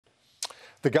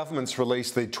The government's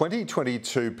released the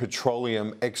 2022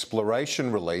 petroleum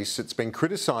exploration release. It's been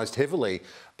criticised heavily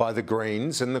by the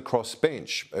Greens and the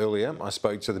crossbench. Earlier, I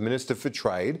spoke to the Minister for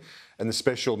Trade and the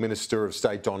Special Minister of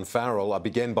State, Don Farrell. I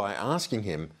began by asking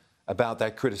him about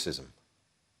that criticism.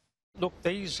 Look,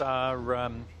 these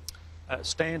are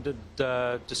standard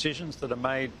decisions that are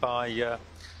made by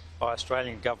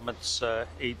Australian governments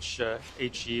each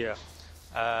year.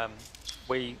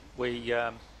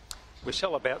 We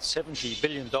sell about $70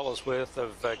 billion worth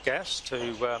of gas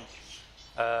to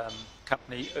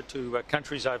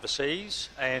countries overseas,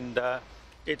 and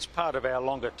it's part of our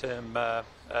longer-term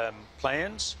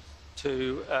plans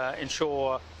to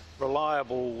ensure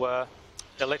reliable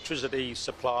electricity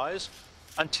supplies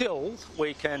until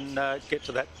we can get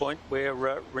to that point where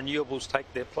renewables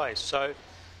take their place. So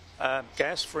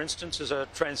gas, for instance, is a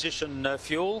transition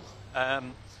fuel.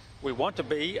 We want to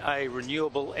be a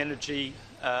renewable energy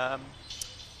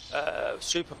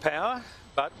superpower,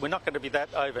 but we're not going to be that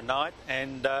overnight,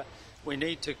 and we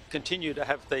need to continue to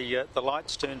have the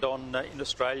lights turned on in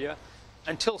Australia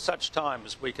until such time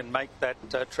as we can make that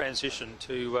transition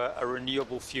to a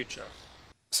renewable future.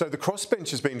 So the crossbench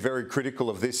has been very critical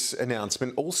of this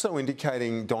announcement, also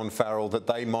indicating, Don Farrell, that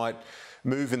they might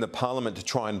move in the parliament to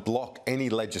try and block any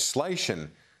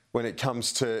legislation when it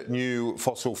comes to new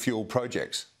fossil fuel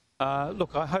projects.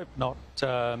 Look, I hope not,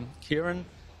 Kieran.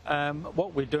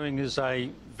 What we're doing is a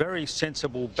very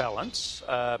sensible balance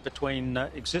between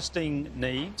existing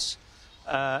needs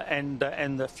and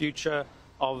the future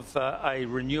of a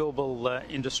renewable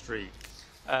industry.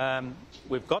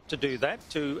 We've got to do that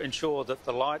to ensure that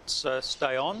the lights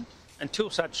stay on until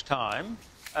such time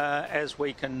as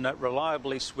we can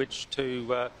reliably switch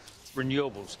to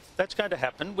renewables. That's going to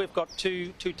happen. We've got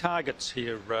two targets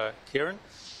here, Kieran.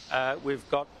 We've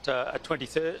got a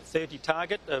 2030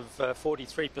 target of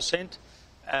 43%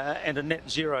 and a net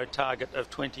zero target of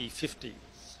 2050.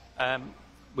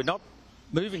 We're not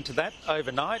moving to that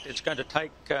overnight. It's going to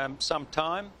take some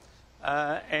time,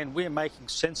 and we're making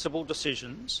sensible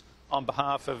decisions on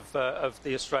behalf of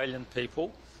the Australian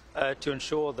people to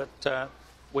ensure that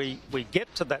we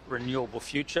get to that renewable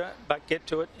future, but get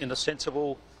to it in a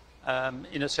sensible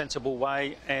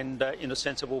way and in a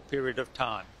sensible period of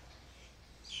time.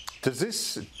 Does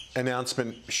this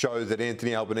announcement show that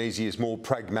Anthony Albanese is more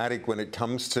pragmatic when it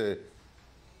comes to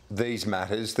these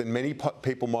matters than many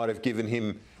people might have given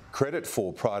him credit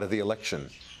for prior to the election?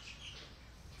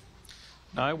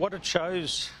 No, what it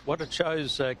shows,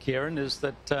 Kieran, is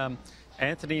that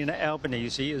Anthony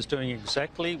Albanese is doing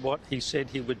exactly what he said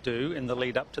he would do in the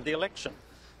lead up to the election,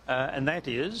 and that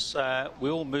is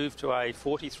we'll move to a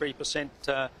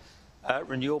 43%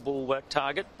 renewable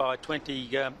target by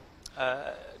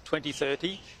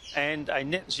 2030 and a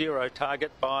net zero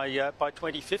target by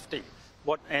 2050.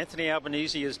 What Anthony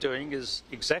Albanese is doing is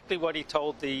exactly what he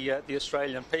told the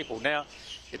Australian people. Now,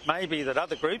 it may be that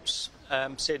other groups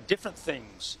said different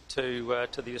things to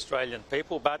the Australian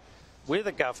people, but we're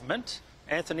the government.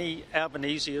 Anthony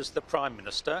Albanese is the Prime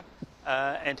Minister,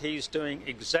 and he's doing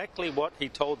exactly what he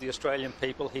told the Australian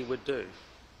people he would do.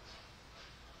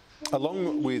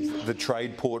 Along with the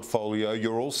trade portfolio,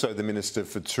 you're also the Minister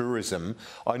for Tourism.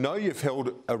 I know you've held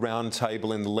a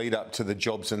roundtable in the lead up to the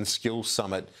Jobs and Skills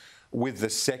Summit with the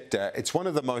sector. It's one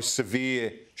of the most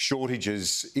severe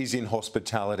shortages is in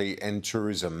hospitality and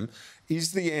tourism.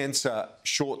 Is the answer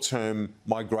short-term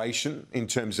migration in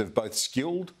terms of both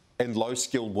skilled and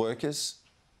low-skilled workers?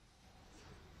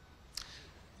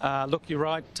 Look, you're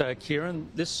right, Kieran.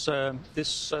 This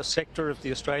sector of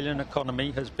the Australian economy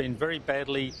has been very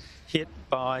badly hit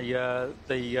by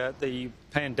the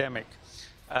pandemic.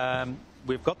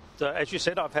 We've got, as you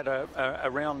said, I've had a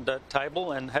round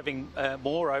table and having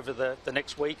more over the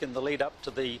next week in the lead up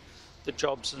to the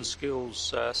Jobs and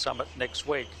Skills Summit next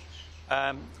week.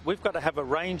 We've got to have a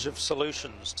range of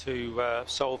solutions to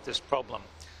solve this problem.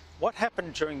 What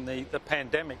happened during the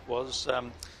pandemic was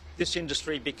this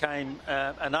industry became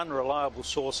an unreliable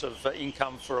source of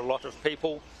income for a lot of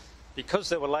people. Because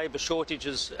there were labour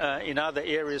shortages in other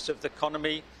areas of the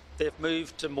economy, they've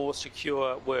moved to more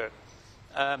secure work.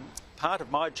 Part of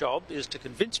my job is to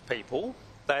convince people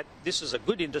that this is a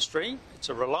good industry, it's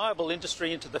a reliable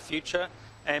industry into the future,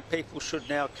 and people should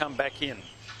now come back in.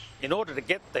 In order to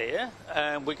get there,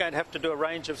 we're going to have to do a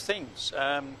range of things.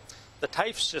 The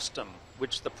TAFE system,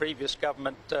 which the previous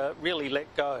government really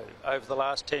let go over the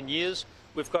last 10 years,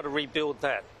 we've got to rebuild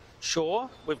that. Sure,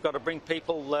 we've got to bring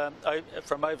people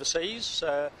from overseas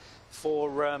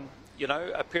for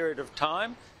a period of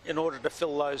time in order to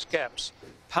fill those gaps.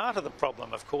 Part of the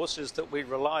problem, of course, is that we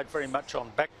relied very much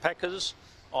on backpackers,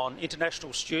 on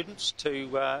international students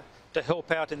to to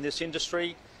help out in this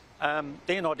industry,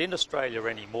 they're not in Australia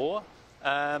anymore.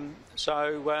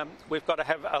 So we've got to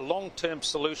have a long-term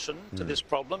solution to this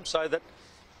problem so that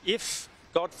if,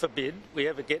 God forbid, we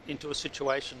ever get into a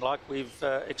situation like we've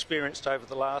experienced over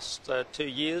the last 2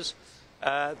 years,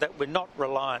 that we're not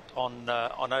reliant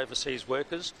on overseas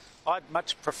workers. I'd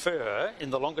much prefer,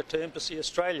 in the longer term, to see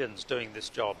Australians doing this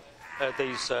job,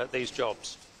 these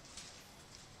jobs.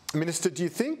 Minister, do you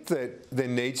think that there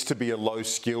needs to be a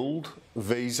low-skilled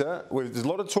visa? There's a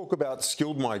lot of talk about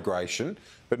skilled migration,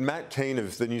 but Matt Keane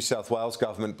of the New South Wales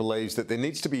government believes that there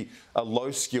needs to be a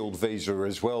low-skilled visa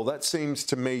as well. That seems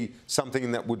to me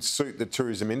something that would suit the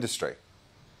tourism industry.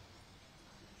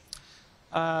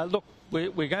 Look, we're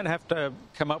going to have to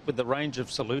come up with a range of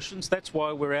solutions. That's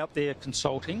why we're out there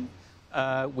consulting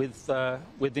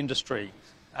with industry.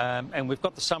 And we've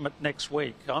got the summit next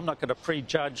week. I'm not going to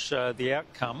prejudge the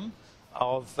outcome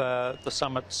of the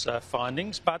summit's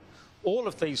findings, but all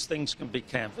of these things can be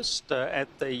canvassed at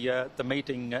the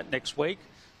meeting next week.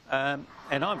 And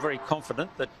I'm very confident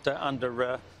that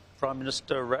under Prime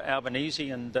Minister Albanese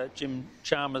and Jim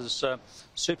Chalmers'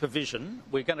 supervision,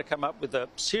 we're going to come up with a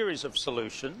series of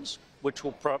solutions which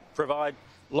will provide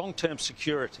long-term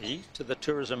security to the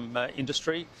tourism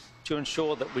industry to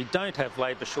ensure that we don't have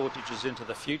labour shortages into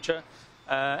the future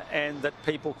and that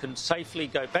people can safely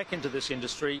go back into this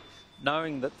industry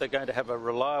knowing that they're going to have a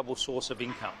reliable source of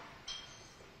income.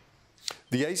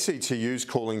 The ACTU's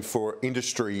calling for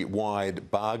industry-wide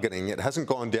bargaining. It hasn't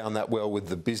gone down that well with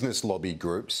the business lobby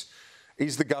groups.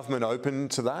 Is the government open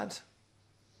to that?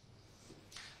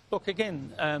 Look,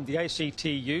 again, the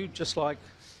ACTU, just like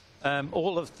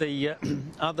all of the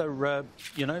other,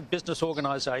 business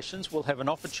organisations, will have an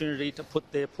opportunity to put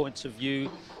their points of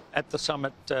view at the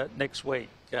summit next week.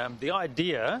 The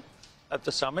idea of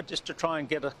the summit is to try and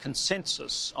get a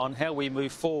consensus on how we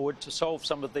move forward to solve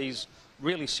some of these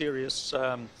really serious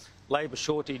labour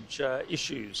shortage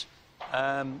issues.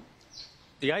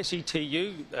 The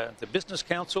ACTU, the Business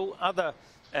Council, other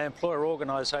employer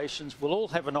organisations will all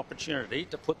have an opportunity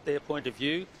to put their point of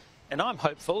view. And I'm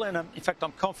hopeful, and in fact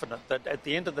I'm confident, that at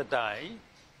the end of the day,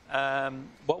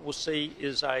 what we'll see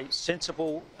is a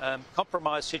sensible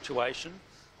compromise situation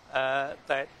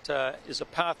that is a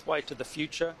pathway to the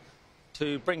future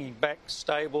to bringing back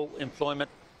stable employment,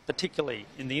 particularly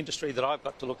in the industry that I've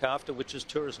got to look after, which is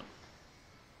tourism.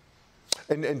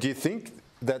 And do you think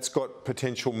that's got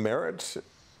potential merit,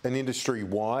 an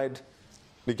industry-wide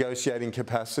negotiating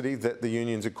capacity that the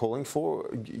unions are calling for?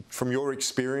 From your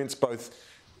experience, both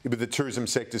with the tourism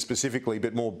sector specifically,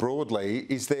 but more broadly,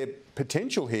 is there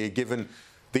potential here given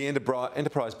the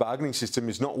enterprise bargaining system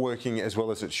is not working as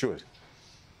well as it should?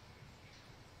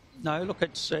 No, look,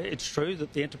 it's true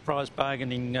that the enterprise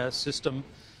bargaining system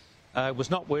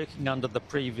was not working under the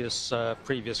previous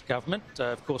government.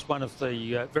 Of course, one of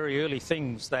the very early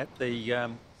things that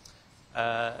the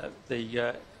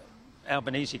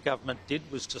Albanese government did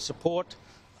was to support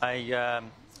a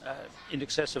in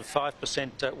excess of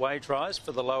 5% wage rise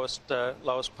for the lowest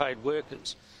paid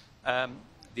workers.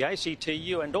 The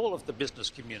ACTU and all of the business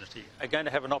community are going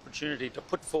to have an opportunity to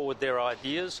put forward their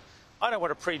ideas. I don't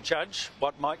want to prejudge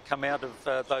what might come out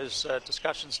of those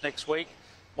discussions next week.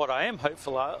 What I am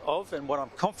hopeful of and what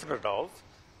I'm confident of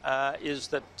is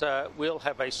that we'll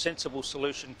have a sensible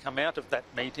solution come out of that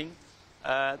meeting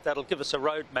that'll give us a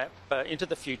roadmap into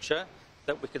the future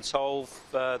that we can solve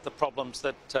the problems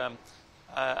that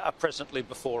are presently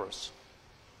before us.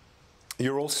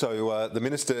 You're also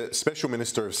the Special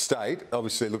Minister of State,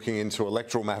 obviously looking into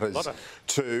electoral matters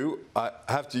too.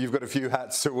 You've got a few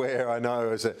hats to wear, I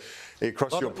know,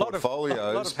 across your portfolios.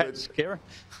 A lot of hats, Kieran.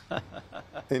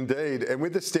 Indeed. And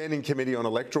with the Standing Committee on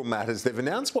Electoral Matters, they've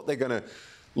announced what they're going to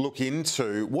look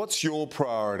into. What's your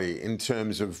priority in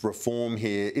terms of reform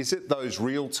here? Is it those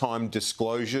real-time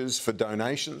disclosures for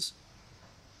donations?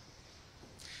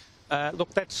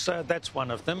 Look, that's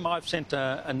one of them. I've sent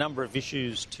a number of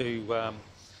issues to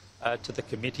the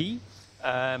committee.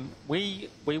 We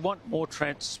want more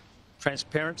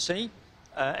transparency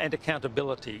and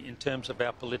accountability in terms of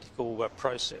our political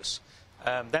process.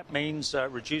 That means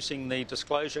reducing the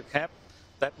disclosure cap.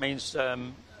 That means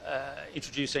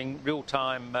introducing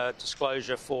real-time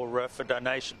disclosure for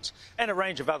donations, and a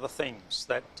range of other things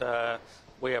that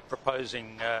we are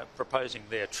proposing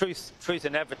there. Truth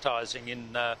in advertising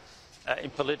in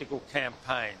political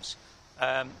campaigns.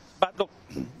 But look,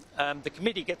 the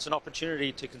committee gets an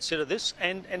opportunity to consider this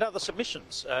and other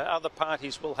submissions. Other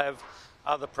parties will have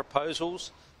other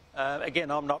proposals.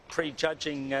 Again, I'm not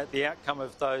prejudging the outcome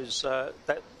of those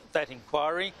that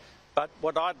inquiry, but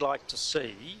what I'd like to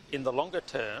see in the longer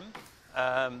term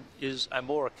is a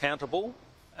more accountable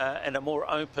and a more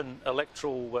open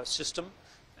electoral system.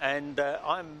 And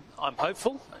I'm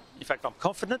hopeful, in fact I'm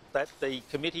confident, that the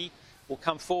committee will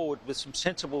come forward with some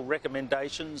sensible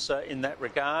recommendations in that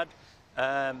regard,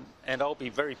 and I'll be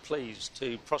very pleased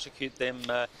to prosecute them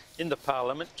in the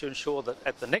Parliament to ensure that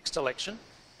at the next election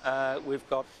we've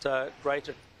got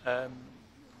greater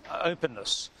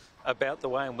openness about the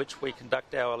way in which we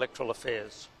conduct our electoral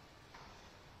affairs.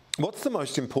 What's the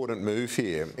most important move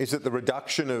here? Is it the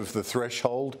reduction of the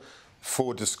threshold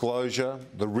for disclosure,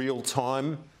 the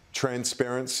real-time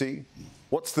transparency?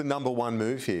 What's the number one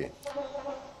move here?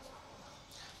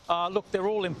 Look, they're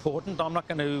all important. I'm not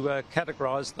going to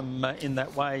categorise them in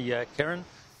that way, Karen.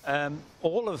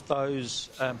 All of those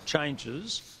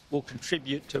changes will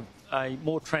contribute to a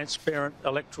more transparent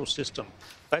electoral system.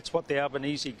 That's what the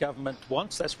Albanese government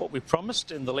wants. That's what we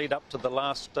promised in the lead up to the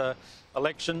last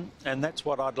election, and that's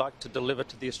what I'd like to deliver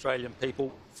to the Australian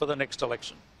people for the next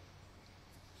election.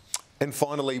 And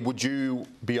finally, would you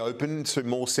be open to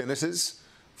more senators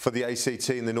for the ACT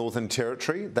in the Northern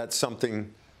Territory? That's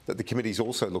something that the committee's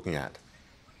also looking at.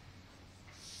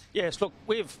 Yes, look,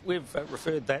 we've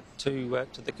referred that to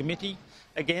the committee.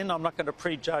 Again, I'm not going to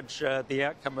prejudge the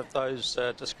outcome of those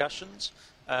discussions.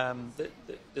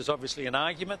 There's obviously an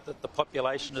argument that the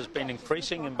population has been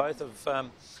increasing in both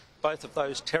of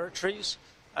those territories,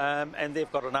 and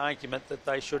they've got an argument that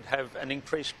they should have an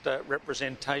increased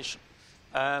representation.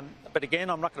 But again,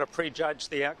 I'm not going to prejudge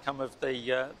the outcome of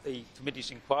the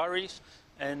committee's inquiries,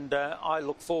 and I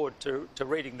look forward to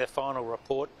reading their final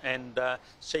report and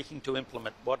seeking to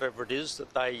implement whatever it is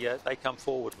that they come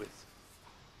forward with.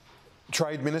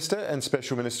 Trade Minister and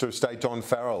Special Minister of State Don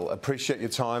Farrell, appreciate your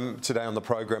time today on the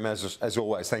program as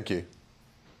always. Thank you.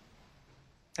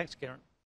 Thanks, Karen.